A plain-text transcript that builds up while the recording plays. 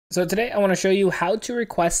So today I want to show you how to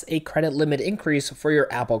request a credit limit increase for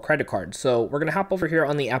your Apple credit card. So we're going to hop over here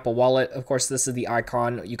on the Apple Wallet. Of course, this is the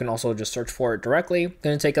icon. You can also just search for it directly. It's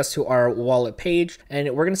going to take us to our wallet page,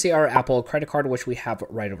 and we're going to see our Apple credit card, which we have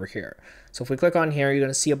right over here. So if we click on here, you're going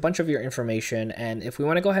to see a bunch of your information. And if we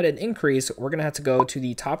want to go ahead and increase, we're going to have to go to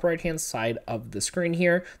the top right-hand side of the screen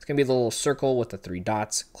here. It's going to be the little circle with the 3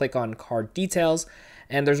 dots. Click on card details.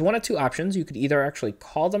 And there's one of two options. You could either actually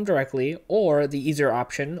call them directly, or the easier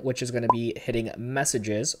option, which is going to be hitting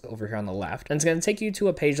messages over here on the left. And it's going to take you to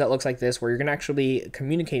a page that looks like this, where you're going to actually be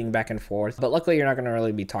communicating back and forth. But luckily, you're not going to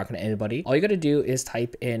really be talking to anybody. All you got to do is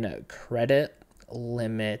type in credit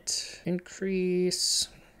limit increase,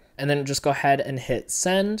 and then just go ahead and hit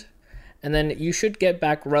send. And then you should get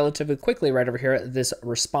back relatively quickly right over here, this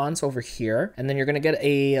response over here. And then you're going to get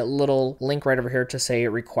a little link right over here to say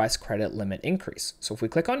request credit limit increase. So if we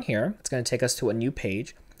click on here, it's going to take us to a new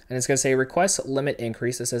page. And it's going to say request limit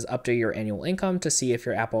increase. It says update your annual income to see if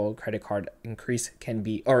your Apple credit card increase can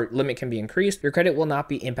be, or limit can be increased. Your credit will not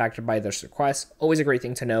be impacted by this request. Always a great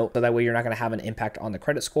thing to note. So that way you're not going to have an impact on the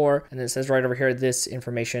credit score. And then it says right over here, this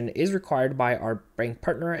information is required by our bank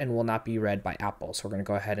partner and will not be read by Apple. So we're going to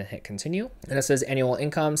go ahead and hit continue. And it says annual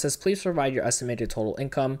income. It says please provide your estimated total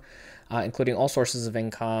income, including all sources of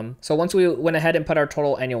income. So once we went ahead and put our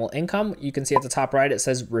total annual income, you can see at the top right, it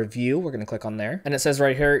says review. We're going to click on there. And it says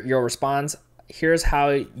right here, your response. Here's how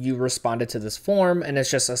you responded to this form. And it's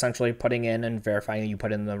just essentially putting in and verifying you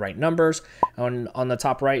put in the right numbers. And on the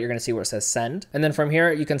top right, you're going to see where it says send. And then from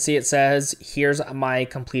here, you can see it says, here's my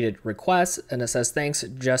completed request. And it says, thanks,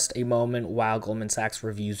 just a moment while Goldman Sachs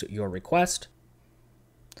reviews your request.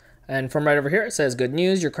 And from right over here, it says, good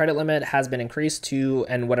news, your credit limit has been increased to,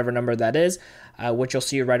 and whatever number that is, which you'll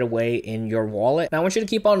see right away in your wallet. Now, I want you to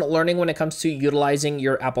keep on learning when it comes to utilizing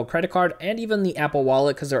your Apple credit card and even the Apple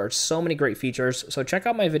Wallet, because there are so many great features. So check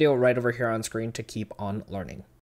out my video right over here on screen to keep on learning.